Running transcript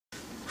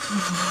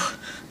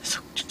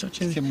So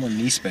Get more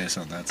knee space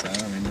on that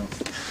side. I mean, no.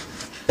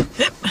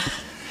 Yep.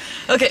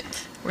 Okay.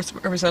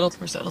 Are we settled?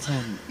 We're settled.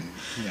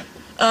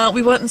 Yeah.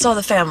 We went and saw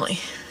The Family.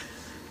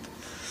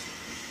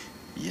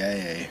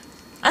 Yay.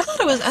 I thought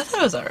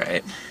it was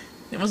alright.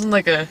 It wasn't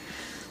like a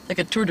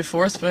tour de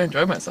force, but I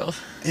enjoyed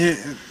myself.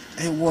 It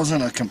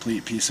wasn't a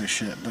complete piece of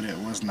shit, but it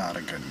was not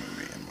a good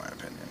movie in my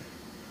opinion.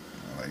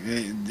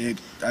 Like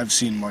I've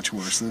seen much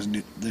worse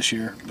this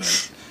year,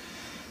 but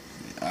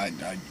I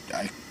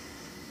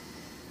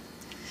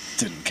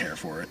didn't care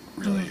for it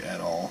really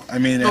at all. I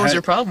mean, What was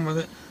your problem with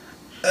it?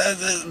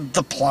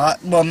 The plot.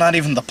 Well, not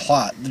even the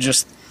plot.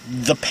 Just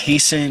the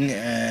pacing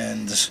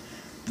and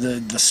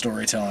the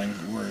storytelling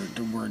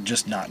were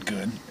just not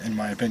good in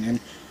my opinion.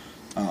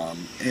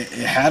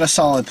 It had a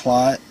solid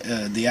plot.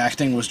 The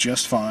acting was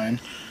just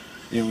fine.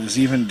 It was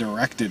even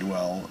directed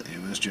well.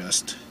 It was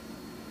just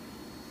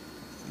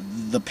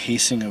the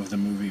pacing of the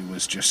movie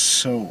was just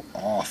so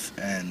off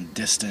and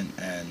distant,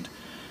 and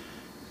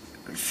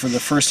for the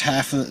first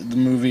half of the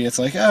movie it's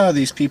like, oh,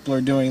 these people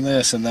are doing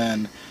this, and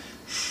then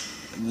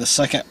the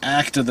second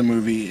act of the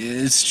movie,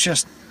 it's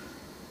just,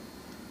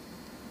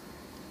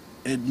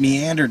 it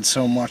meandered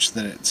so much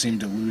that it seemed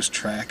to lose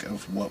track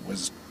of what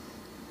was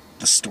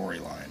the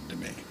storyline to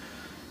me.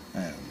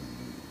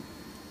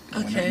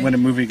 Okay. When a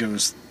movie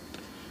goes,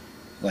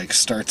 like,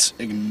 starts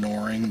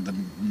ignoring the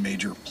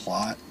major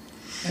plot,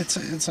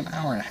 it's an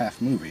hour and a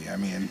half movie. I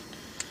mean,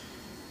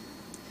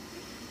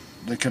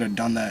 they could have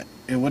done that.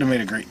 It would have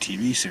made a great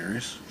TV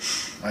series.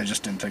 I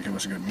just didn't think it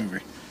was a good movie.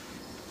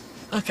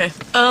 Okay.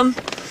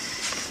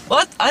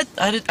 Well,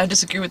 I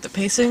disagree with the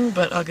pacing,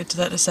 but I'll get to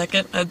that in a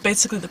second.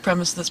 Basically, the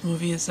premise of this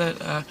movie is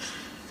that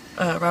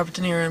Robert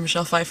De Niro and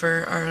Michelle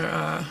Pfeiffer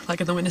are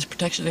like in the Witness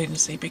Protection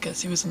Agency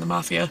because he was in the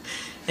mafia,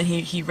 and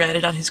he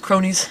ratted on his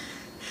cronies,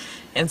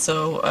 and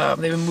so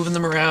they've been moving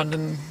them around,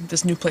 and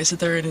this new place that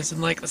they're in is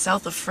in like the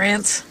south of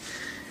France,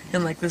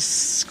 in like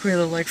this queer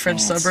little like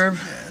French suburb.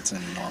 Yeah, it's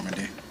in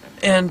Normandy.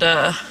 And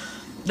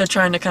they're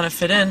trying to kind of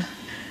fit in,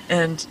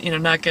 and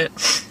not get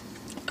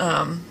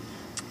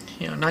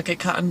not get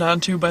cottoned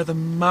onto by the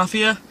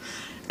mafia,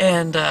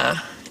 and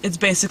it's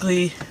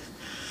basically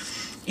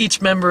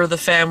each member of the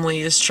family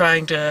is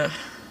trying to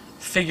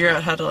figure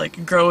out how to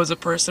like grow as a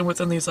person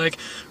within these like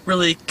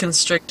really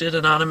constricted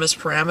anonymous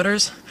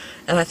parameters,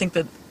 and I think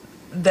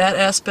that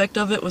aspect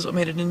of it was what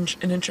made it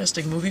an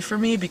interesting movie for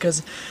me,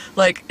 because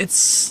like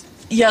it's,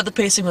 yeah, the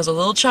pacing was a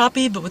little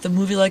choppy, but with a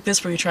movie like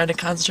this where you're trying to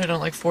concentrate on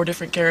like 4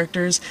 different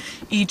characters,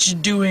 each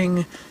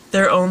doing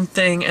their own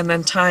thing and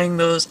then tying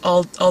those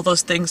all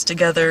those things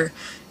together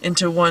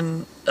into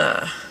one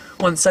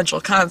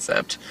central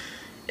concept,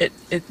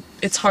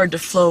 it's hard to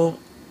flow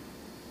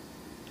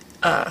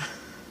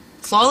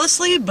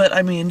flawlessly, but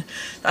I mean,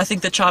 I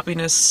think the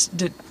choppiness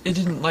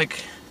didn't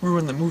like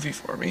ruin the movie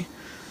for me.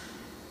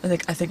 I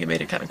think it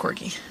made it kind of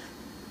quirky.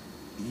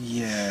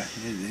 Yeah,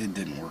 it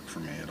didn't work for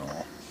me at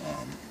all.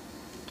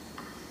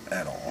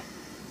 At all.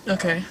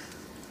 Okay.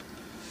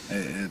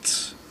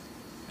 It's...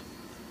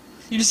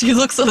 You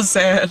look so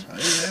sad.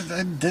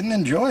 I didn't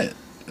enjoy it.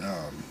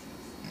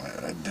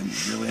 I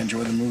didn't really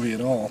enjoy the movie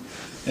at all.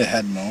 It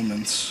had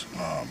moments,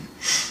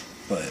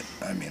 but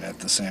I mean, at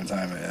the same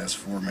time, it has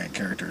 4 main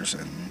characters,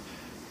 and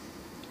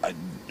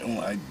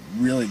I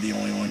really the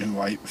only one who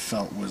I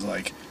felt was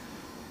like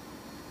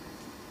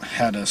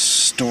had a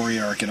story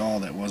arc at all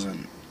that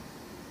wasn't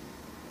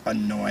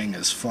annoying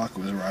as fuck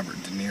was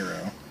Robert De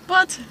Niro.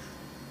 What?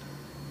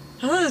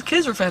 I thought the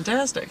kids were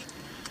fantastic.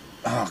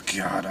 Oh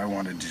god, I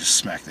wanted to just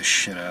smack the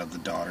shit out of the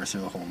daughter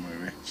through the whole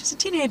movie. She's a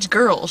teenage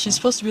girl. She's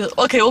supposed to be...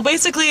 Okay, well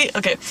basically,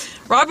 okay,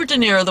 Robert De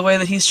Niro, the way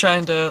that he's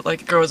trying to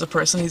like grow as a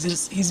person,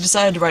 he's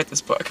decided to write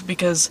this book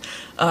because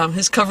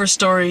his cover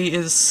story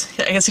is...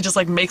 I guess he just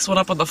like makes one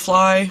up on the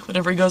fly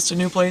whenever he goes to a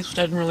new place, which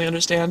I didn't really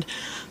understand.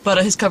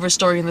 But his cover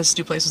story in this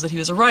new place was that he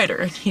was a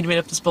writer. He'd made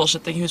up this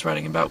bullshit thing he was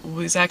writing about.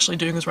 What he's actually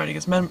doing was writing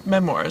his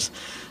memoirs.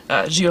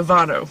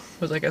 Giovanni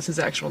was, I guess, his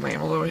actual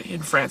name, although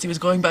in France he was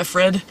going by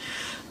Fred.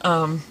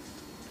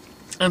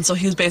 And so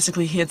he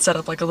had set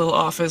up like a little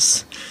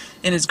office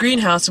in his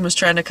greenhouse and was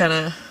trying to kind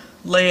of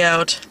lay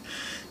out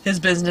his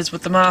business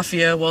with the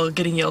mafia while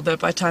getting yelled at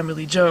by Tommy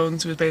Lee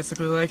Jones, who was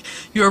basically like,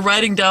 "You're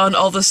writing down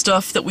all the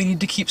stuff that we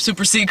need to keep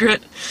super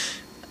secret."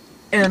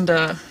 And,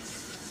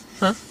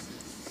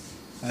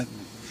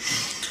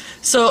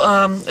 So,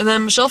 and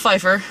then Michelle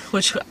Pfeiffer,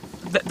 which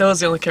that was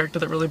the only character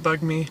that really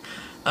bugged me,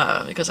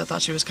 because I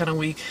thought she was kind of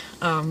weak,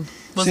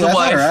 was the I wife.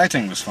 thought her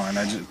acting was fine.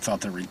 I just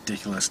thought the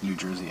ridiculous New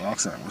Jersey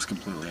accent was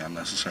completely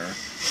unnecessary.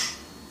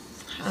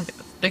 I don't think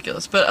that's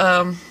ridiculous,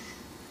 but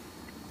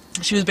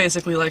she was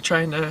basically like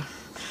trying to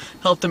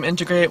help them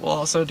integrate while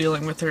also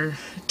dealing with her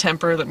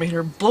temper that made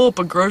her blow up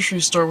a grocery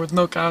store with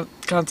no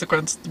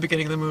consequence at the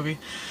beginning of the movie,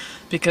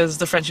 because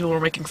the French people were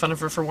making fun of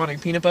her for wanting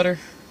peanut butter,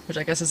 which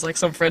I guess is like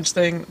some French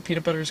thing.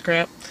 Peanut butter is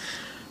crap.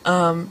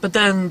 But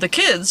then the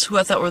kids, who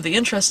I thought were the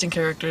interesting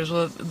characters,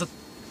 well,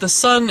 the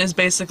son is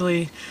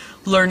basically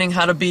learning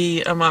how to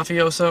be a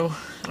mafioso.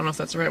 I don't know if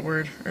that's the right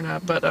word or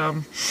not, but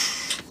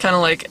kind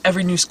of like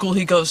every new school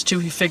he goes to,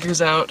 he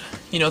figures out,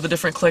 you know, the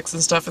different cliques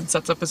and stuff and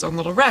sets up his own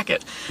little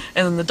racket.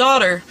 And then the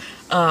daughter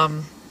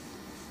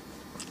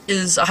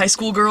is a high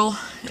school girl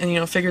and, you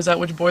know, figures out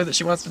which boy that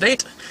she wants to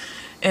date.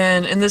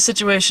 And in this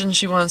situation,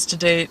 she wants to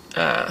date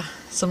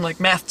some like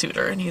math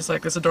tutor, and he's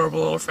like this adorable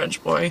little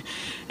French boy.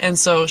 And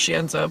so she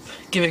ends up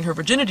giving her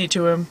virginity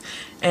to him,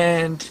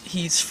 and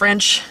he's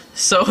French,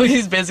 so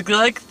he's basically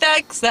like,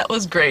 thanks, that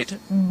was great,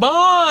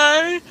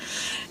 bye.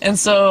 And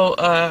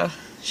so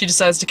she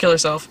decides to kill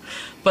herself,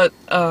 but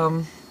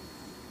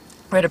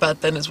right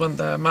about then is when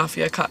the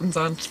mafia cottons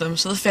on to them,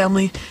 so the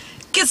family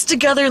gets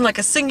together in like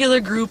a singular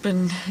group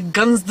and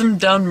guns them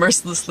down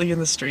mercilessly in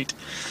the street.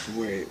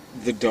 Wait,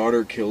 the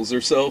daughter kills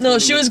herself? No,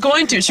 she was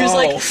going to. She was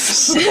like,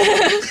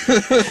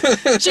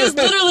 she was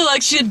literally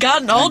like, she had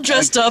gotten all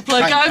dressed up,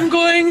 like, I'm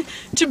going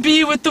to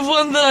be with the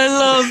one that I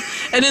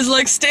love, and is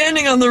like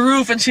standing on the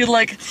roof, and she had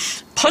like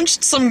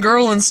punched some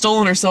girl and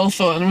stolen her cell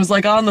phone, and was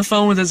like on the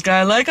phone with this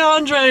guy, like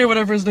Andre or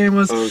whatever his name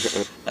was.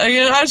 Okay.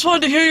 Again, I just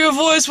wanted to hear your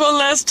voice one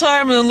last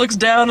time, and then looks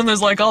down, and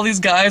there's like all these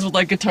guys with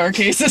like guitar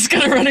cases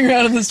kind of running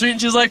around in the street,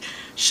 and she's like,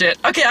 shit,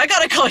 okay, I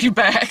gotta call you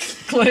back.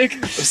 Click.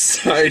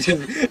 I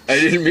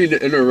didn't mean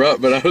to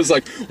interrupt, but I was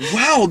like,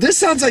 wow, this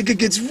sounds like it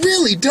gets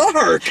really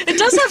dark. It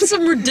does have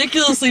some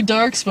ridiculously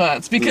dark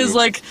spots, because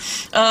like,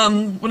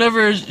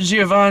 whenever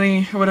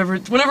Giovanni, or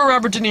whenever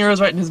Robert De Niro is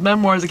writing his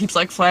memoirs, it keeps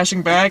like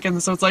flashing back,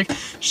 and so it's like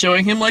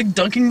showing him like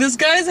dunking this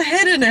guy's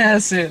head in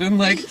acid, and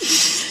like,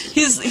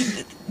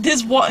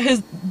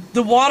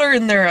 the water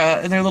in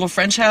their little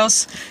French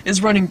house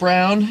is running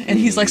brown, and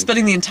he's like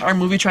spending the entire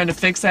movie trying to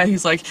fix that.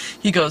 He's like,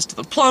 he goes to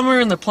the plumber,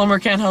 and the plumber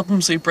can't help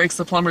him, so he breaks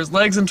the plumber's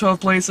legs in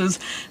 12 places,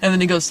 and then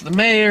he goes to the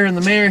mayor, and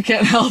the mayor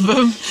can't help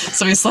him,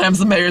 so he slams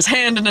the mayor's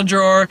hand in a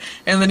drawer,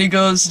 and then he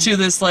goes to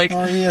this like...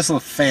 Well, he has a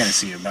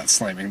fantasy about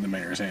slamming the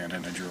mayor's hand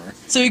in a drawer.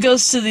 So he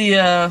goes to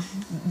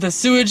the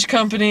sewage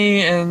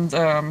company and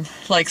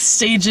like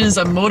stages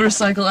a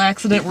motorcycle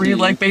accident where he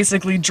like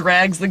basically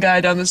drags the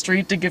guy down the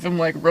street to give him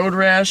like road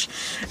rash,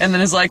 and then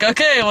is like,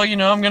 okay, well, you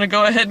know, I'm gonna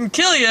go ahead and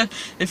kill you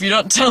if you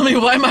don't tell me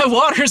why my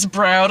water's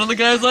brown. And the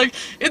guy's like,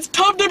 it's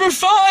pump number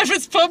 5,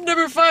 it's pump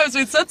number 5. So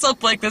he sets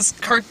up like this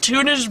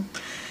cartoonish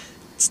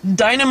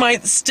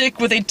dynamite stick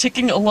with a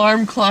ticking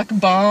alarm clock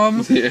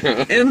bomb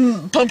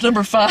in pump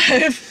number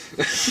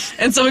 5.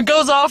 And so it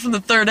goes off in the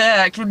third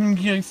act when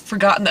you've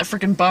forgotten that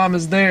freaking bomb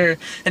is there.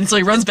 And so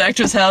he runs back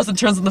to his house and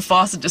turns on the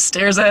faucet, just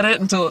stares at it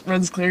until it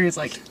runs clear. He's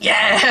like,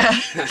 yeah!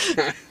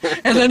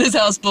 And then his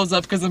house blows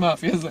up because the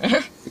mafia's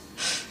there.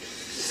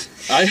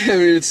 I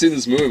haven't even seen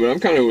this movie, but I'm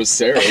kind of with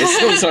Sarah.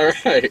 This was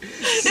alright.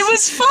 It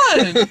was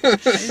fun!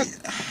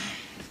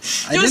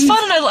 It was fun,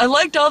 and I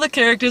liked all the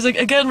characters. Like,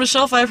 again,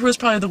 Michelle Pfeiffer was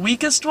probably the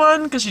weakest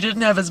one, because she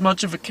didn't have as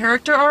much of a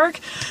character arc.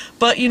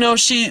 But, you know,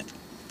 she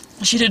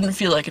didn't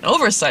feel like an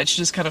oversight. She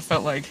just kind of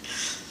felt like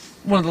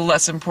one of the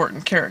less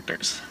important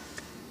characters.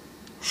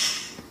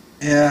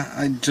 Yeah,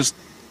 I just,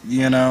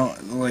 you know,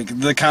 like,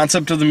 the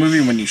concept of the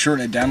movie, when you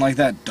shorten it down like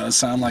that, does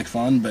sound like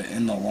fun, but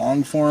in the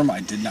long form, I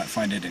did not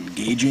find it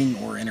engaging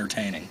or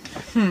entertaining.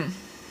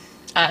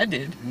 I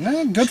did.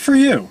 Well, good for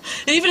you.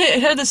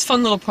 It had this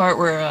fun little part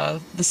where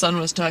the son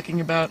was talking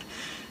about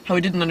how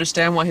he didn't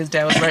understand why his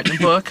dad was writing a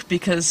book,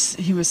 because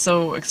he was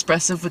so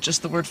expressive with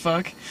just the word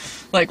fuck.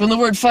 Like, when the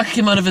word fuck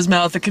came out of his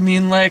mouth, it could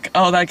mean like,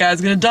 oh, that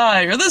guy's gonna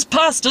die, or this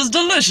pasta's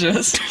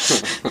delicious.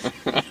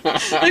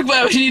 Like,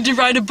 why would you need to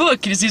write a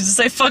book? You just need to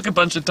say fuck a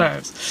bunch of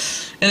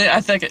times. And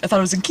I thought it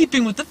was in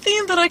keeping with the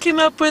theme that I came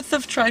up with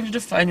of trying to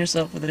define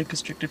yourself within a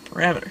constricted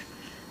parameter.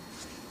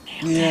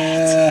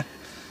 Yeah.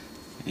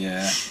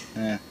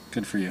 Yeah,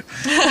 good for you.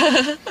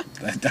 I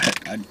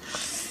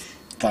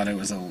thought it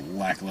was a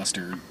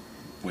lackluster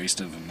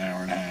waste of an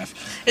hour and a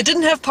half. It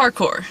didn't have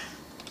parkour.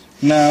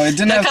 No, it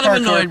didn't have parkour. That kind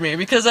of annoyed me,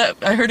 because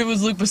I heard it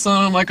was Luc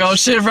Besson. I'm like, oh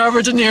shit,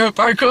 Robert De Niro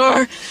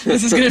parkour.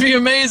 This is gonna be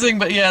amazing.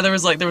 But yeah, there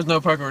was no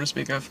parkour to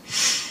speak of.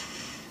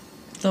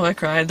 So I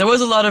cried. There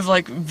was a lot of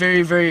like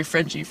very, very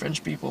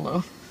French people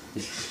though.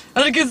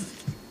 I think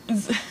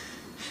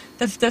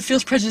that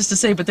feels prejudiced to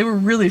say, but they were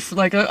really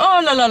like, oh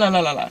la la la la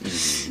la la,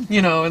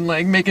 you know, and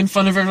like making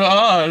fun of everyone.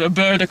 Oh, le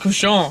beurre de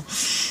cochon.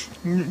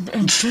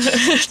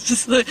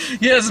 Just like,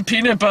 yes,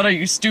 peanut butter,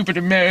 you stupid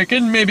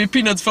American. Maybe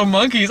peanuts for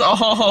monkeys.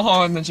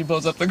 Oh, and then she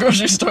blows up the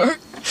grocery store.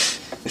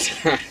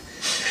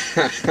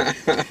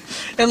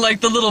 And like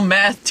the little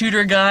math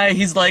tutor guy,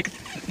 he's like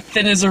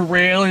thin as a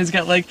rail, and he's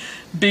got like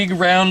big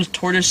round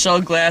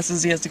tortoiseshell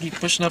glasses. He has to keep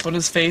pushing up on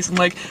his face, and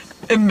like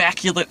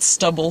immaculate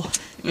stubble.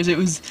 It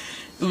was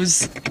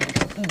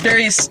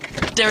very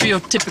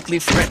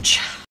stereotypically French.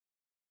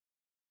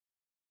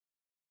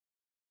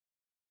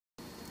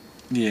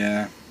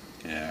 Yeah.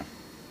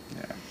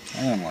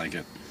 I don't like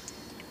it.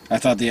 I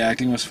thought the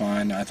acting was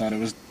fine. I thought it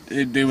was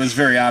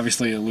very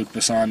obviously a Luc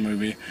Besson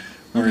movie,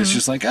 where it's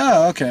just like,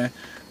 oh, okay,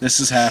 this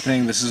is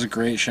happening, this is a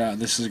great shot,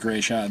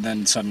 and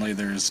then suddenly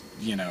there's,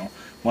 you know,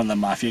 one of the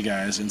mafia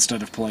guys,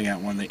 instead of pulling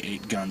out one of the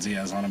 8 guns he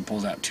has on him,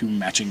 pulls out 2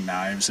 matching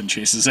knives and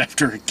chases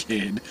after a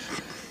kid.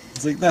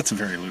 It's like, that's a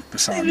very Luc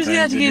Besson thing He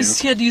had to to do. use,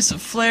 he had to use some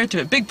flair to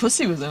it. Big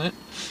Pussy was in it.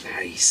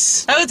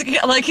 Nice. I was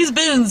like, he's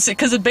been in,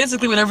 because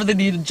basically whenever they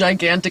need a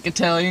gigantic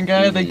Italian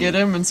guy, they get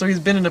him, and so he's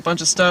been in a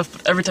bunch of stuff.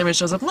 But every time he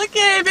shows up, I'm like,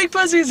 yay, Big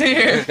Pussy's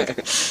here.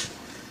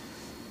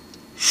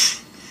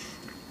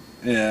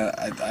 Yeah,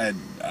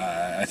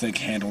 I think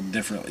handled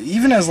differently.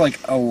 Even as like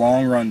a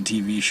long run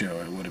TV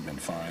show, it would have been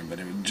fine, but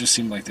it just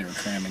seemed like they were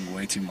cramming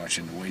way too much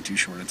into way too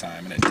short a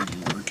time, and it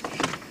didn't work.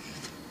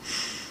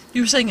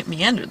 You were saying it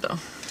meandered though.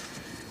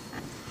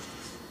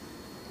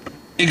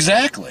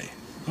 Exactly.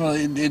 Well,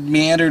 it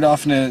meandered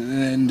off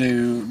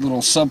into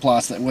little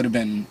subplots that would have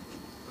been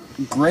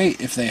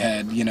great if they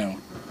had,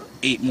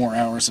 8 more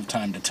hours of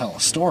time to tell a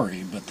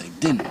story, but they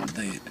didn't.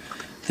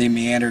 They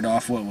meandered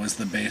off what was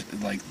the base,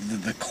 like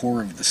the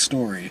core of the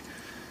story,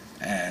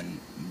 and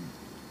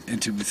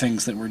into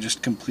things that were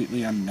just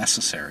completely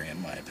unnecessary,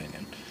 in my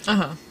opinion.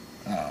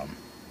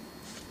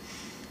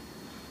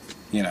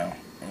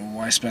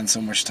 Why spend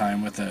so much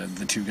time with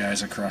the two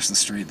guys across the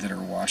street that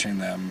are watching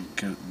them,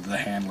 the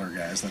handler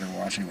guys that are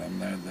watching them?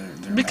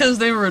 They're Because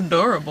they were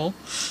adorable.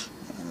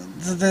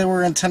 they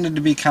were intended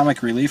to be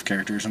comic relief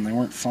characters, and they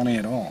weren't funny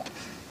at all.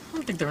 I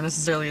don't think they were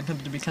necessarily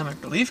intended to be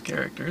comic relief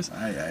characters.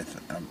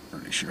 I'm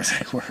pretty sure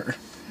they were.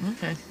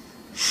 Okay.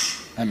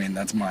 I mean,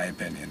 that's my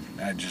opinion.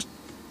 I just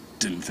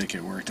didn't think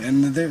it worked.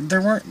 And they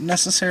weren't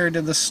necessary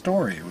to the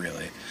story,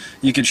 really.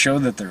 You could show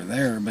that they're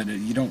there, but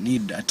you don't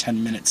need a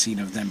 10-minute scene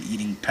of them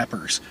eating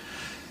peppers.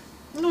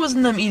 It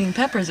wasn't them eating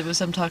peppers, it was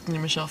them talking to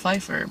Michelle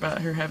Pfeiffer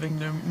about her having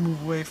to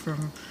move away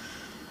from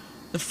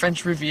the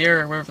French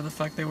Riviera or wherever the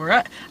fuck they were.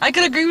 I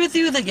could agree with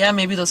you that, yeah,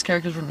 maybe those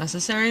characters were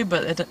necessary,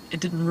 but it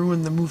didn't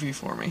ruin the movie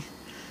for me.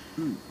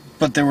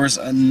 But there was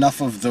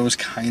enough of those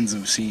kinds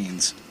of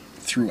scenes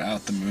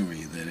throughout the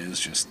movie that is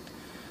just...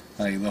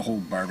 Like, the whole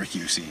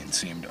barbecue scene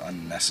seemed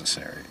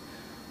unnecessary.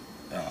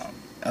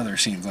 Other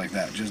scenes like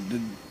that just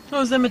did... It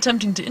was them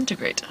attempting to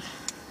integrate.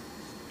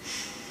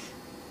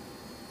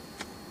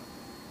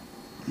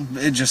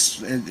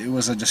 It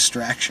was a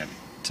distraction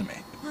to me.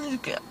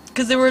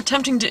 Because they were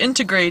attempting to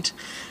integrate,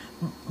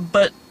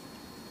 but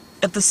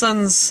at the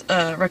Sun's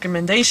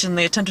recommendation,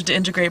 they attempted to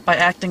integrate by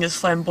acting as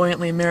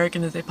flamboyantly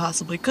American as they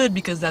possibly could,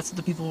 because that's what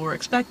the people were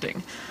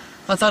expecting.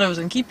 I thought it was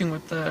in keeping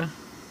with the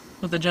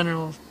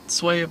general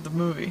sway of the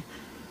movie.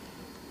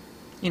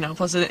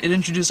 Plus it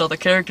introduced all the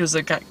characters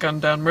that got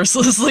gunned down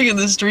mercilessly in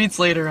the streets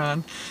later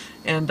on.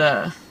 And,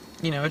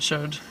 it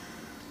showed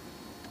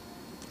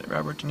that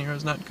Robert De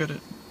Niro's not good at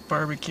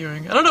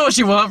barbecuing. I don't know what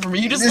you want from me.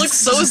 You just look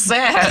so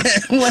sad.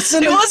 It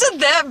wasn't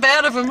that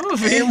bad of a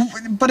movie.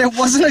 But it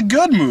wasn't a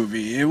good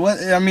movie.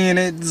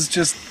 It's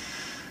just...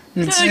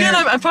 Again,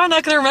 I'm probably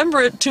not going to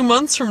remember it 2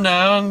 months from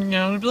now, and,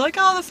 it'll be like,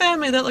 oh, The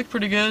Family, that looked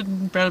pretty good.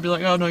 And Brad will be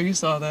like, oh, no, you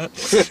saw that.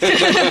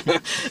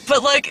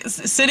 But,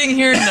 sitting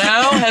here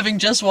now, having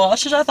just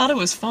watched it, I thought it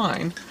was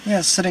fine. Yeah,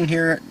 sitting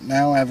here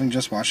now, having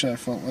just watched it, I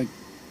felt like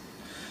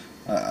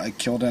I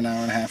killed an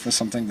hour and a half with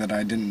something that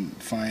I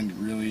didn't find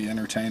really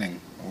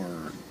entertaining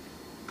or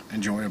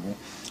enjoyable.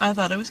 I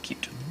thought it was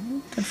cute.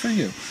 Good for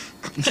you.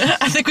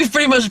 I think we've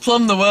pretty much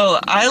plumbed the well.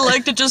 I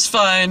liked it just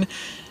fine.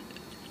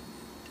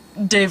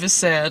 Dave is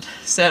sad.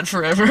 Sad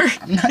forever.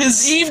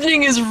 His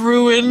evening is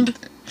ruined.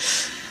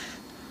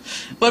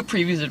 What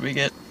previews did we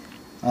get?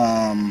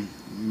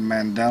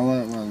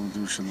 Mandela.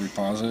 Well, should we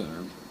pause it?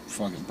 Or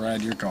fuck it,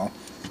 Brad, your call.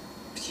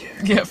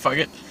 Yeah, fuck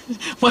it.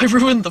 Why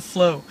ruin the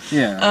flow?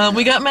 Yeah.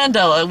 We got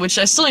Mandela, which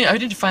I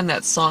need to find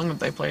that song that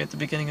they play at the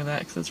beginning of that,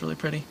 because it's really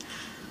pretty.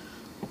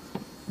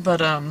 But,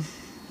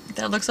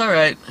 that looks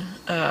alright.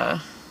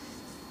 Fuck,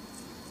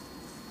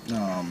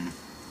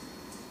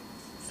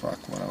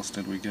 what else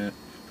did we get?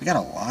 We got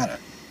a lot of...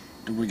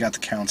 We got The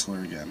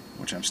Counselor again,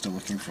 which I'm still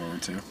looking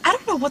forward to. I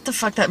don't know what the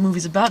fuck that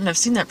movie's about, and I've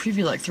seen that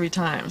preview like 3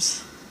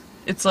 times.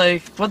 It's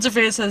like,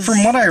 what's-her-face has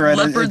From what I read,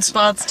 leopard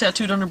spots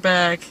tattooed on her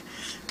back.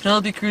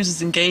 Penelope Cruz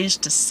is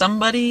engaged to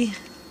somebody.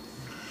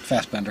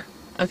 Fassbender.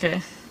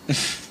 Okay.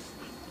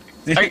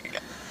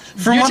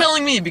 You're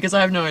telling me, because I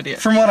have no idea.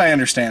 From what I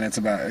understand, it's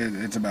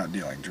about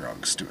dealing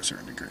drugs to a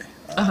certain degree.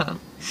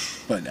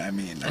 But,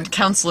 And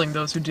counseling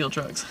those who deal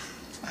drugs.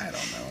 I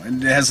don't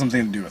know. It has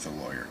something to do with a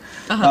lawyer.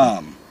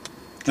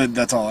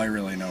 That's all I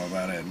really know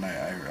about it, and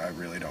I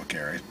really don't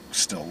care. I'm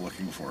still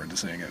looking forward to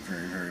seeing it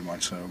very, very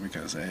much so,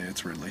 because A,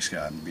 it's Ridley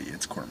Scott, and B,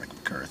 it's Cormac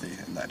McCarthy,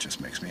 and that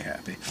just makes me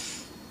happy.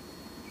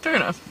 Fair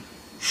enough.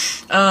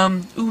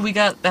 We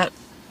got that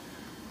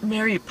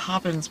Mary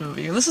Poppins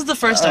movie, and this is the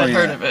first I've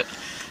heard of it.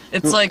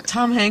 It's like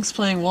Tom Hanks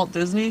playing Walt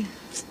Disney.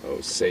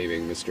 Oh,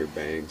 Saving Mr.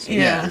 Banks.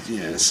 Yeah,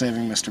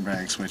 Saving Mr.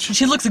 Banks, which...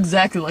 She looks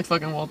exactly like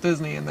fucking Walt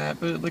Disney in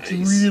that, but it looks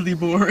really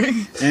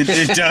boring.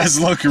 It does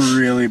look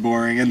really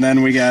boring. And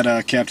then we got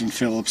Captain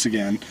Phillips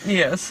again.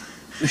 Yes.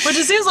 Which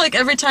it seems like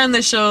every time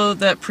they show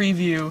that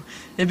preview,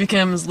 it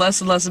becomes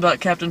less and less about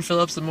Captain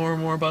Phillips and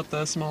more about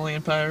the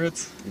Somalian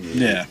pirates.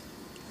 Yeah.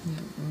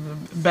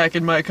 Back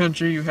in my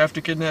country, you have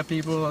to kidnap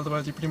people,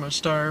 otherwise you pretty much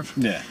starve.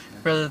 Yeah.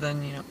 Rather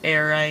than,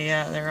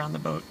 they're on the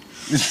boat.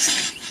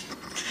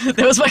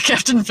 That was my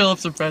Captain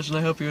Phillips impression.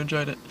 I hope you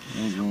enjoyed it.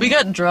 We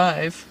got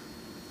Drive.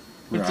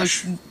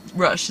 Rush.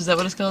 Rush, is that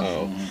what it's called?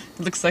 Oh.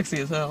 It looks sexy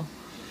as hell.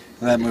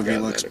 That movie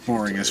got looks that a few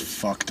boring as times.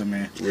 fuck to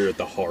me. We were at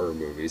the horror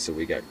movie, so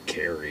we got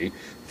Carrie.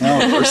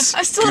 Oh,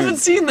 I still haven't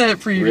seen that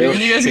preview. Really? And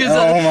you guys get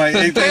oh my!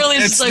 apparently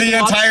It's just like the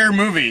watch- entire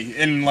movie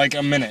in like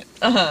a minute.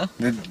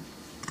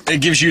 It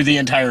gives you the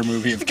entire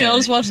movie of Okay, I'll Carrie.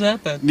 just watch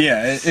that then.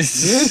 Yeah,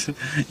 it's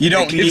you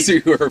don't It gives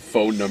need. you her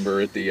phone number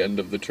at the end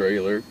of the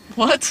trailer.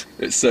 What?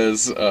 It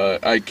says,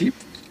 I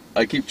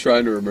keep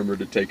trying to remember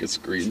to take a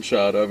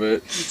screenshot of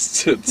it.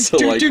 So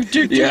like,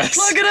 yes.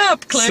 Plug it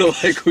up. Click. So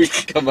like we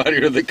can come out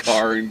here to the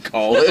car and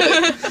call it.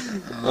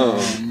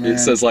 man. It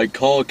says like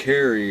call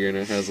Carrie and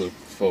it has a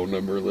phone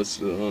number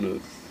listed on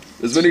it.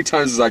 As many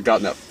times as I've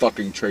gotten that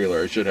fucking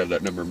trailer, I should have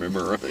that number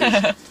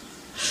memorized.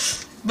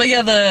 But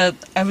yeah,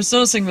 I was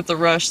noticing with the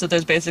Rush that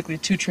there's basically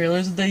two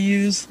trailers that they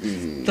use.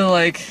 The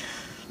like,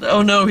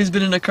 oh no, he's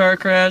been in a car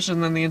crash,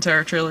 and then the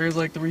entire trailer is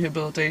like the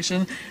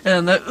rehabilitation,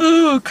 and the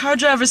ooh, car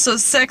driver's so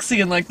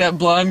sexy, and like that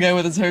blonde guy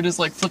with his hair just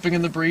like flipping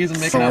in the breeze and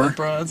making out Thor? with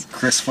broads.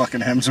 Chris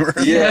fucking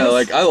Hemsworth. Yeah, Yes.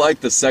 like I like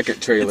the second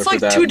trailer It's for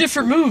like that. two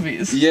different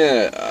movies.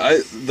 Yeah,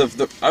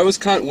 I was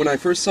kind of, when I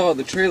first saw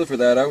the trailer for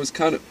that, I was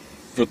kind of,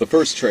 for the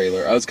first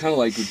trailer, I was kind of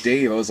like with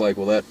Dave, I was like,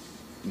 well, that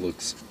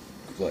looks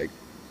like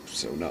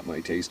so not my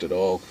taste at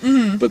all.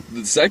 But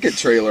the second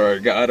trailer I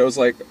got, I was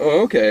like,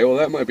 oh, okay, well,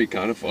 that might be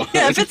kind of fun.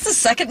 Yeah, if it's the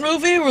second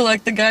movie where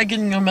like the guy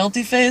getting all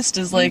melty faced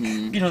is like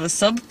you know the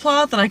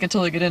subplot, then I can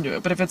totally get into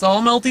it. But if it's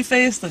all melty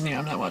faced, then yeah,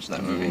 I'm not watching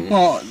that movie.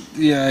 Well,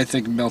 yeah, I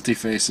think Melty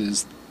Face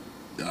is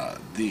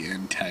the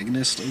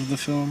antagonist of the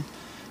film.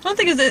 I don't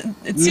think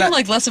it seemed Not-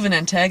 like less of an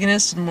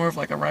antagonist and more of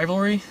like a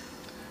rivalry.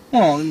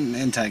 Well, an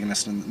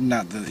antagonist, and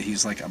not that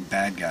he's like a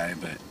bad guy,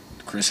 but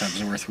Chris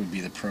Hemsworth would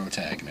be the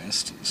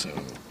protagonist. So,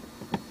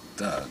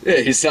 Yeah,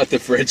 he's not the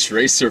French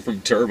racer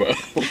from Turbo.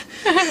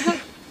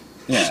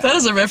 yeah. That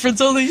is a reference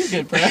only you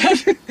get, Brad.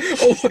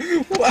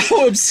 Oh,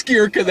 how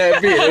obscure could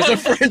that be? There's a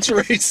French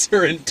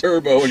racer in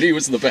Turbo, and he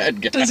was the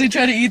bad guy. Does he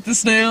try to eat the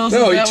snails?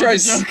 No, Is he that what the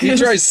tries. joke He is?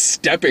 tries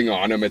stepping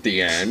on him at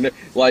the end.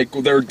 Like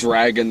they're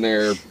dragging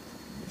their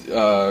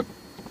car.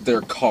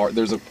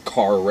 There's a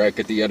car wreck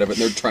at the end of it.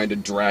 And they're trying to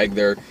drag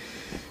their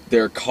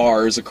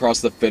cars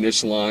across the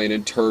finish line,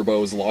 and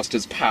Turbo's lost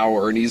his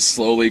power, and he's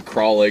slowly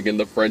crawling, and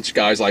the French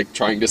guy's like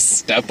trying to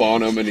step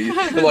on him, and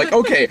they're like,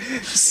 okay,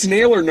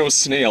 snail or no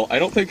snail, I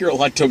don't think you're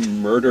allowed to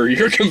murder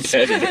your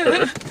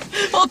competitor.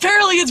 Well,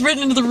 apparently it's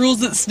written into the rules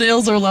that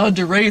snails are allowed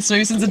to race.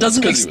 So since it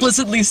doesn't 'cause he was-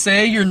 explicitly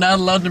say you're not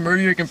allowed to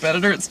murder your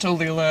competitor, it's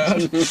totally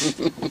allowed.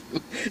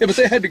 Yeah, but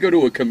they had to go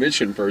to a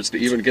commission first to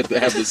even get to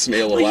have the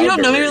snail allowed Well, you don't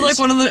to know. Maybe race. like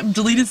one of the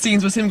deleted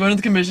scenes was him going to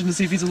the commission to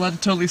see if he's allowed to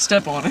totally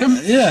step on him.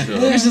 Yeah.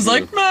 He's just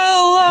like,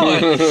 well, allow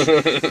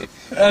it.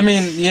 I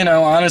mean, you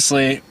know,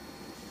 honestly,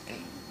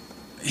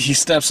 he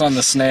steps on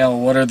the snail.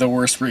 What are the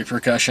worst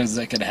repercussions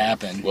that could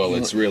happen? Well,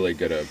 it's really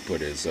gonna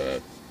put his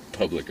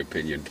public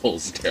opinion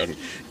polls down.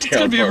 It's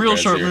gonna be a real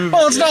short movie.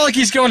 Well, it's not like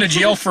he's going to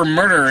jail for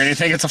murder or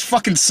anything. It's a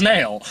fucking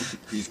snail.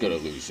 He's gonna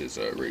lose his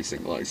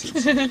racing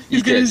license.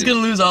 He's gonna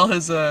lose all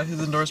his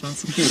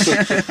endorsements.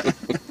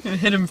 Gonna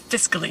hit him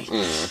fiscally.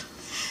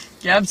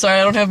 Yeah, I'm sorry,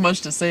 I don't have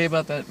much to say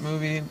about that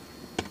movie.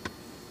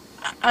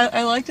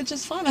 I liked it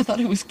just fine. I thought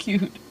it was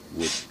cute.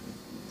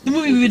 The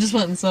movie we just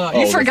went and saw. Oh,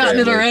 You've The forgotten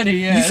it Family. already,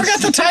 yeah. You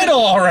forgot the title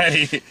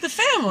already. The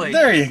Family.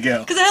 There you go.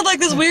 Because it had like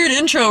this weird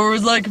intro where it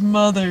was like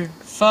mother,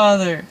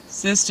 father,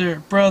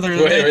 sister, brother.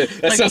 Wait,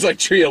 that sounds like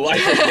Tree of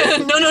Life.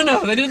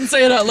 No. They didn't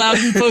say it out loud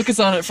and focus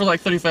on it for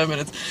like 35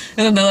 minutes.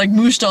 And then they like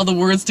mooshed all the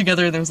words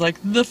together and it was like,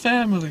 the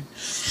family.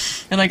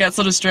 And I got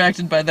so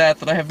distracted by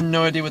that I have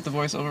no idea what the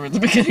voiceover at the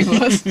beginning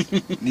was.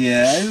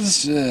 Yeah, it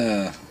was,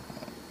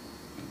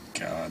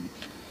 God.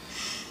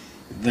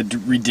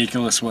 The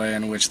ridiculous way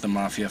in which the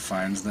mafia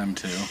finds them,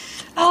 too.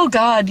 Oh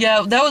god,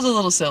 yeah, that was a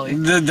little silly.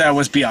 That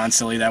was beyond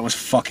silly. That was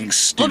fucking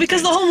stupid. Well,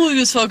 because the whole movie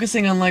was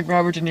focusing on like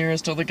Robert De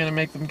Niro's totally gonna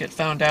make them get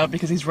found out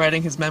because he's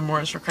writing his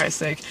memoirs for Christ's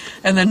sake.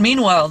 And then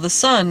meanwhile, the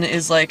son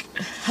is like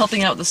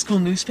helping out the school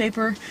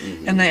newspaper,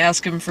 and they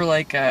ask him for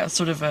like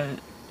sort of a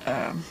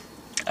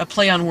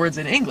play on words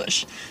in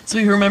English. So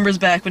he remembers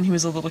back when he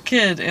was a little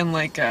kid, and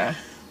like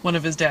one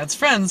of his dad's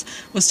friends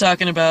was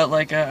talking about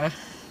like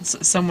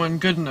someone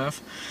good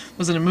enough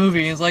was in a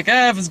movie. He's like,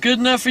 if it's good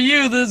enough for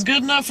you, then it's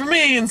good enough for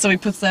me. And so he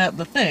puts that in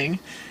the thing.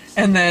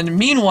 And then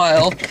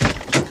meanwhile,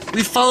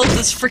 we followed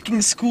this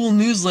freaking school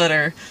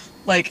newsletter,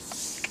 like,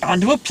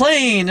 onto a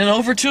plane and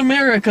over to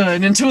America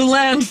and into a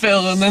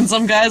landfill. And then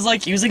some guy's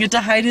like using it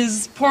to hide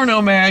his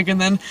porno mag. And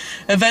then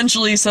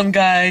eventually some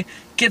guy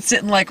gets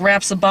it and like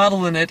wraps a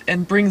bottle in it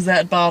and brings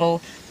that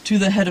bottle to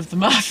the head of the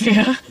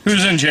mafia,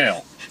 Who's in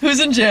jail? who's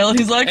in jail.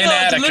 He's like, In oh,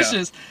 Attica.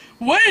 delicious.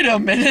 Wait a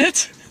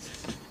minute.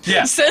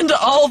 Yeah. Send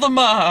all the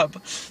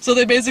mob. So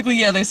they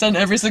basically, they send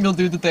every single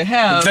dude that they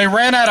have. They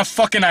ran out of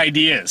fucking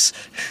ideas.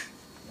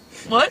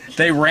 What?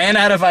 They ran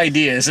out of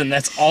ideas, and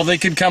that's all they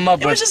could come up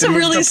with. It was just to a move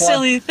really the plot.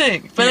 silly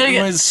thing. But It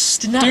I was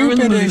did not ruin the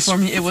stupid movie as for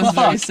me. It was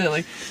very fuck.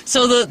 silly.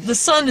 So the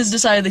son has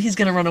decided that he's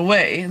going to run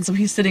away, and so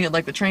he's sitting at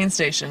like the train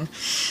station,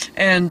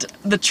 and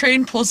the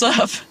train pulls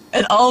up,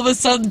 And all of a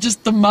sudden,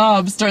 just the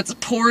mob starts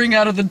pouring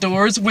out of the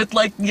doors with,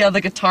 like,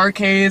 the guitar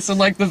case and,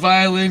 like, the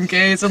violin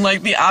case and,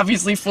 like, the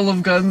obviously full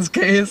of guns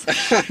case.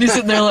 And he's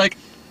sitting there, like...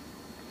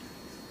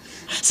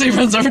 So he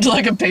runs over to,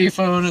 like, a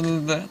payphone, and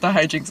then the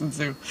hijinks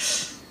ensue.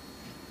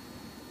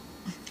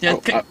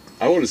 Yeah,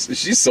 I want to.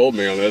 She sold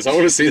me on this. I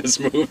want to see this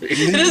movie.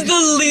 it is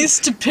the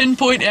least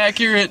pinpoint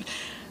accurate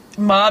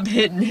mob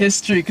hit in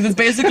history, because it's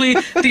basically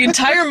the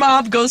entire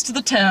mob goes to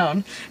the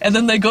town, and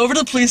then they go over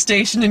to the police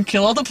station and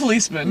kill all the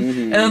policemen,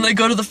 and then they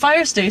go to the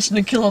fire station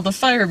and kill all the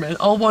firemen,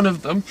 all one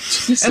of them,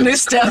 and they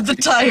stab the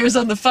tires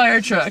on the fire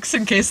trucks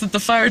in case that the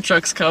fire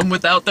trucks come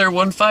without their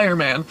one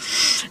fireman,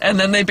 and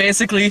then they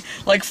basically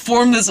like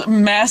form this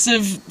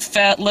massive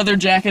fat leather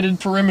jacketed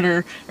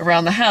perimeter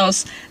around the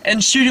house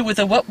and shoot it with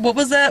a what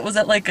was that? Was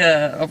that like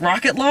a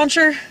rocket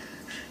launcher?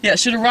 Yeah,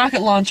 shoot a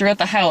rocket launcher at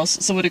the house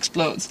so it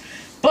explodes.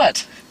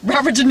 But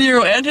Robert De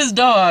Niro and his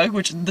dog,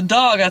 which the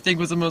dog I think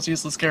was the most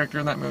useless character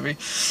in that movie,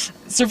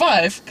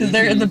 survive because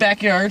they're in the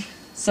backyard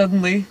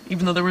suddenly,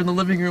 even though they were in the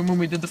living room when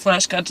we did the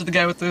flash cut to the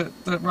guy with the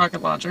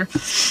rocket launcher.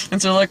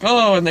 And so they're like,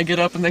 oh, and they get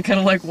up and they kind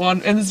of like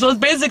wander. And so it's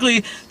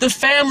basically the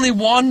family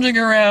wandering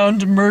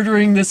around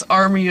murdering this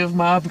army of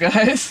mob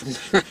guys.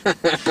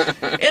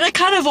 In a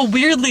kind of a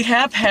weirdly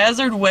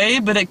haphazard way,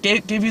 but it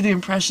gave you the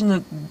impression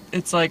that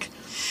it's like...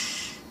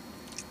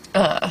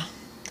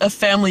 a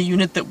family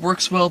unit that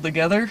works well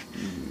together,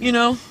 you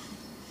know?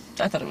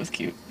 I thought it was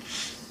cute.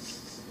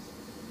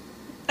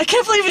 I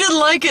can't believe you didn't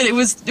like it. It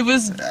was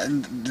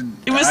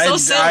so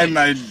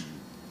silly.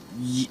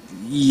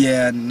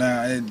 Yeah,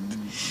 no,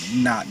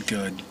 not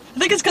good. I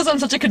think it's because I'm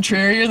such a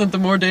contrarian that the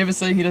more David's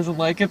saying he doesn't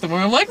like it, the more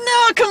I'm like,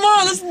 no, come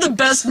on, this is the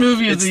best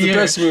movie of the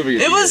year. It's the best movie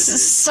of the year. It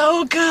was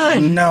so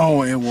good.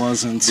 No, it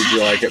wasn't. Did you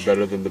like it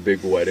better than The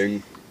Big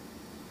Wedding?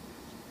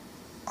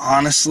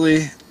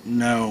 Honestly,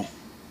 no.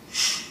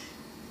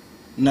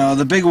 No,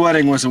 The Big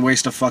Wedding was a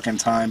waste of fucking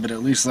time, but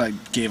at least I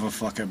gave a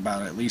fuck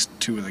about at least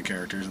two of the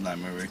characters in that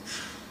movie.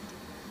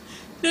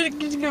 You didn't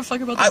give a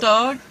fuck about the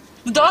dog?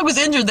 The dog was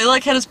injured. They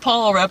like had his paw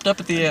all wrapped up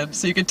at the end,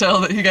 so you could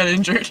tell that he got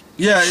injured.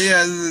 Yeah.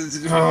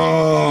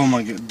 Oh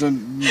my god.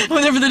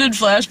 Whenever they did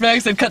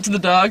flashbacks, they'd cut to the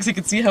dog so you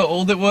could see how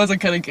old it was and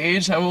kind of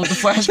gauge how old the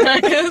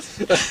flashback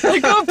is.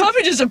 Like, oh,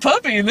 puppy, just a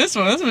puppy in this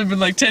one. This would have been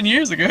like 10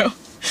 years ago.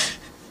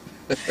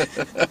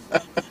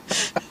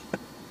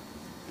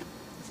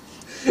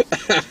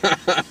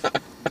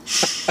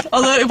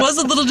 Although it was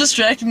a little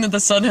distracting that the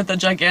son had that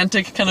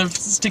gigantic kind of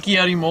sticky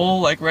outy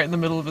mole like right in the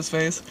middle of his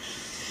face.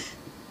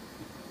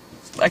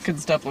 I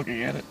couldn't stop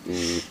looking at it.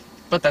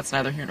 But that's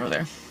neither here nor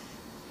there.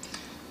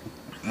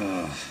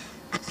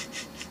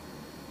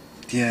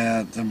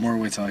 Yeah, the more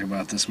we talk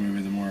about this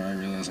movie, the more I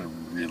realize I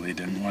really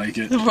didn't like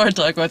it. The more I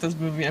talk about this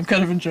movie, I'm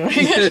kind of enjoying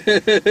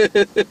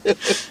it.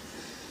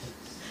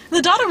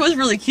 The daughter was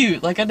really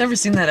cute. Like, I'd never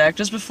seen that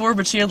actress before,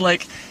 but she had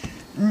like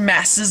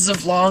masses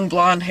of long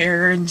blonde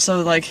hair, and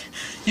so like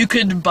you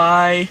could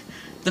buy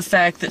the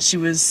fact that she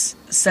was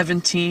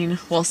 17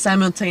 while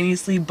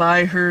simultaneously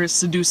buy her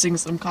seducing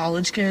some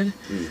college kid,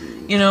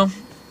 you know,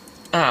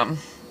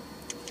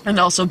 and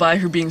also by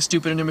her being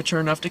stupid and immature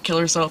enough to kill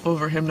herself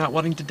over him not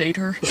wanting to date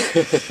her.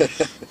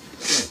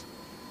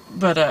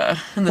 But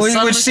and the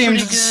son which was seemed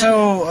pretty good.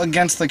 so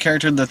against the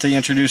character that they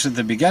introduced at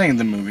the beginning of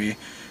the movie,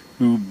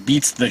 who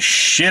beats the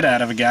shit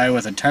out of a guy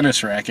with a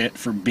tennis racket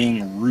for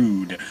being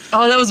rude.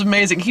 Oh, that was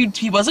amazing.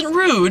 He wasn't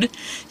rude.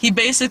 He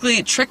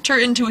basically tricked her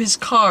into his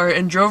car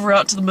and drove her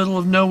out to the middle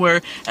of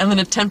nowhere and then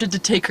attempted to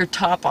take her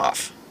top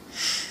off.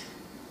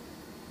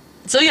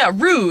 So yeah,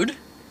 rude.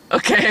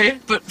 Okay,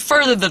 but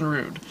further than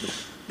rude.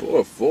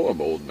 Poor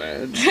form, old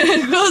man.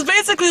 It was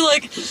basically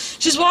like,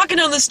 she's walking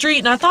down the street,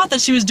 and I thought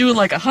that she was doing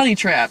like a honey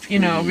trap, you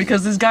know,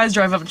 because these guys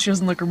drive up and she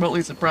doesn't look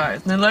remotely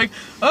surprised. And they're like,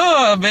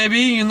 oh, baby,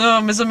 you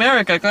know, Miss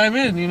America, climb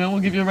in, you know, we'll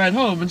give you a ride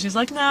home. And she's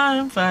like, nah,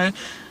 I'm fine.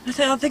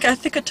 I think I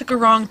took a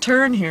wrong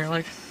turn here,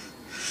 like.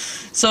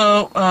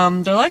 So,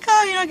 they're like,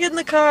 oh, you know, get in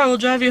the car, we'll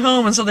drive you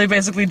home. And so they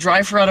basically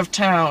drive her out of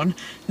town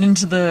and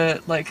into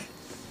the, like,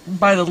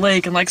 by the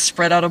lake and like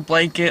spread out a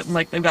blanket and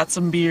like they've got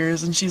some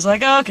beers and she's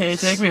like, oh, okay,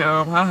 take me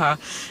home, haha.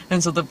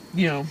 And so the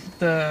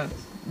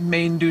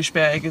main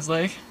douchebag is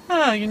like,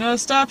 oh, you know,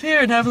 stop here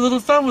and have a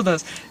little fun with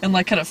us, and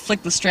like kind of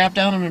flick the strap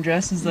down on her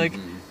dress and is like,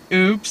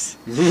 oops.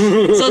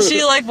 So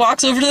she like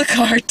walks over to the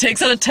car,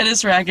 takes out a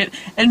tennis racket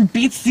and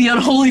beats the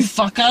unholy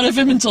fuck out of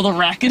him until the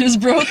racket is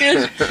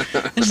broken.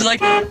 And she's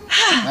like,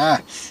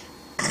 ah.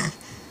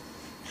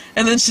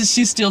 And then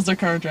she steals their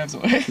car and drives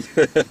away.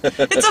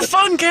 It's a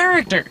fun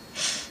character.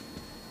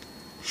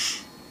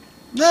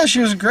 No, she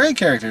was a great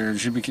character.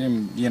 She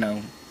became, you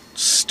know,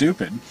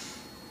 stupid.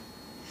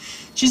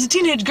 She's a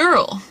teenage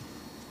girl.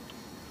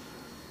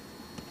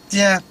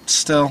 Yeah,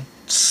 still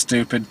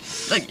stupid.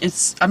 Like,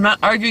 I'm not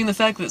arguing the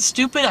fact that it's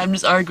stupid, I'm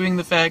just arguing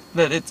the fact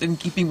that it's in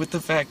keeping with the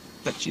fact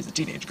that she's a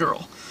teenage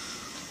girl.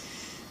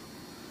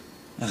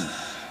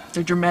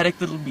 They're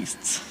dramatic little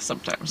beasts,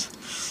 sometimes.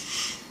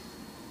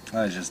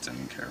 I just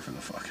didn't care for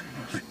the fucking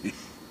movie.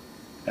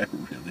 I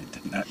really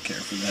did not care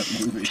for that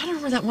movie. I'm trying to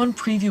remember that one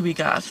preview we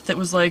got that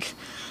was like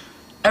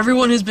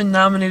everyone who's been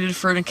nominated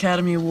for an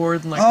Academy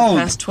Award in like Oh.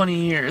 the past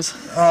 20 years.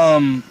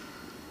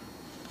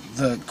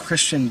 The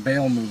Christian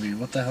Bale movie.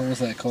 What the hell was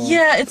that called?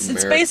 Yeah, it's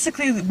America.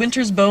 basically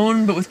Winter's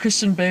Bone, but with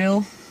Christian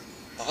Bale.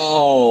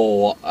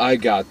 Oh, I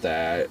got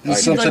that. And I-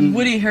 something- Like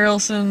Woody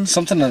Harrelson.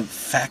 Something a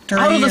factory.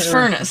 Out of the or-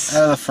 Furnace.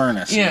 Out of the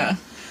furnace. Yeah.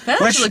 That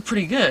Which- actually looked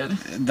pretty good.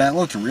 That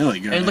looked really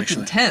good. It looked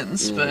actually.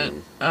 intense, but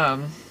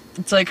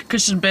it's like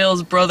Christian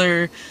Bale's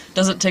brother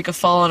doesn't take a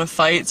fall in a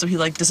fight, so he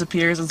like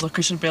disappears, and so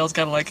Christian Bale's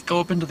got to like go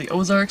up into the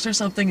Ozarks or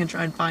something and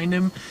try and find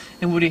him.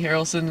 And Woody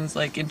Harrelson is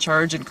like in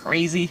charge and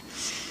crazy.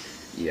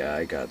 Yeah,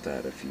 I got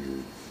that a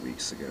few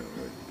weeks ago.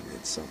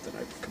 It's something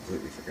I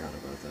completely forgot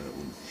about that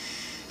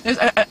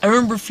one. I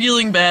remember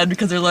feeling bad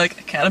because they're like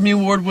Academy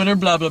Award winner,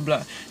 blah blah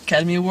blah,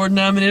 Academy Award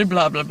nominated,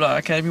 blah blah blah,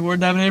 Academy Award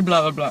nominated,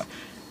 blah blah blah.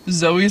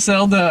 Zoe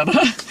Saldana,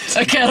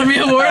 Academy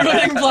Award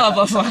winning, blah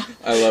blah blah.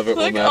 I love it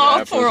Like, when that oh,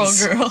 happens. poor old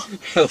girl.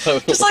 I love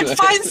it Just when like that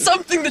find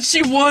something that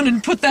she won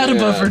and put that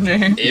above her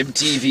name.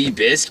 MTV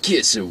Best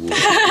Kiss Award.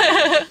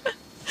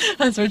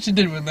 That's what she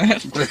did with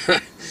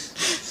that.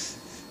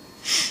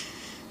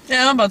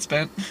 Yeah, I'm about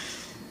spent.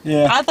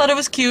 Yeah. I thought it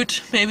was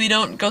cute. Maybe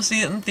don't go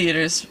see it in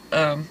theaters,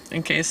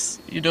 in case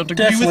you don't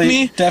agree with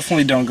me.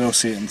 Definitely don't go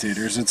see it in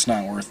theaters. It's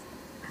not worth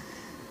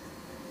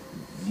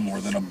more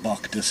than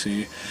 $1 to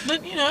see.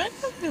 But, you know, I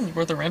think it's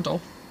worth a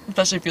rental.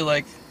 Especially if you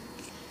like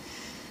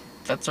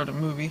that sort of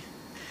movie.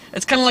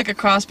 It's kind of like a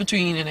cross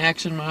between an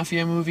action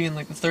mafia movie and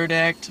like the third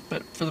act,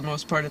 but for the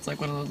most part it's like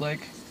one of those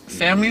like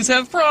families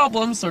have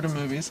problems sort of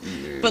movies.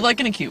 But like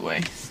in a cute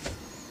way.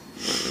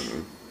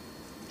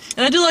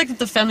 And I do like that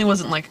the family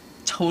wasn't like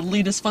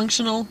totally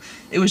dysfunctional.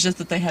 It was just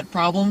that they had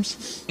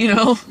problems, you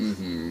know?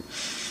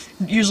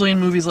 Usually in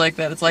movies like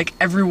that, it's like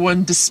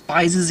everyone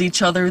despises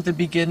each other at the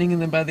beginning,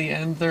 and then by the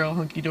end, they're all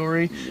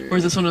hunky-dory.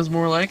 Whereas this one was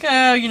more like,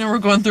 you know, we're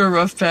going through a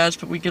rough patch,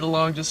 but we get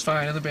along just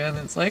fine in the band.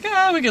 And it's like,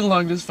 we get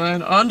along just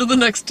fine. On to the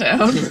next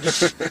town.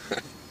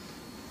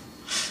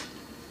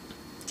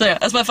 So yeah,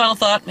 that's my final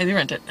thought. Maybe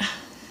rent it.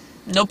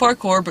 No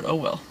parkour, but oh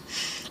well.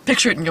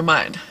 Picture it in your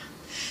mind.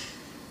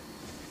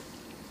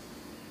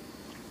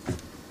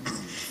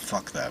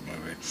 Fuck that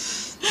movie.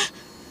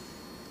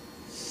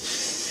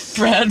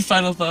 Brad,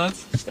 final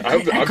thoughts?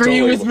 I'm Agree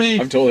totally, with me.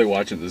 I'm totally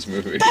watching this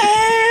movie.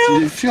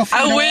 Feel free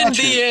I to win watch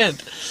the it.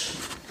 end.